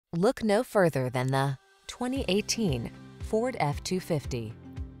Look no further than the 2018 Ford F-250.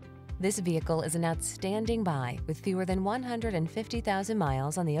 This vehicle is an outstanding buy with fewer than 150,000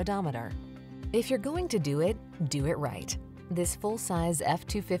 miles on the odometer. If you're going to do it right. This full-size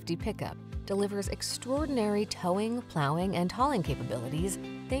F-250 pickup delivers extraordinary towing, plowing, and hauling capabilities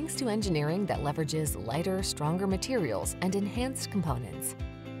thanks to engineering that leverages lighter, stronger materials and enhanced components.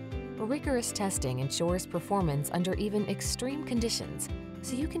 Rigorous testing ensures performance under even extreme conditions,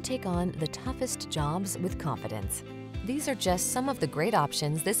 so you can take on the toughest jobs with confidence. These are just some of the great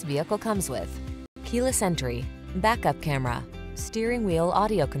options this vehicle comes with: keyless entry, backup camera, steering wheel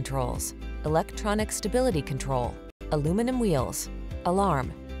audio controls, electronic stability control, aluminum wheels,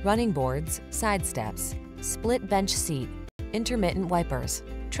 alarm, running boards, side steps, split bench seat, intermittent wipers,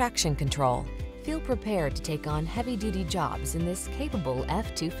 traction control. Feel prepared to take on heavy-duty jobs in this capable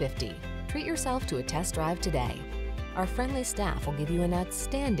F-250. Treat yourself to a test drive today. Our friendly staff will give you an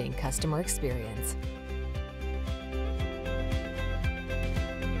outstanding customer experience.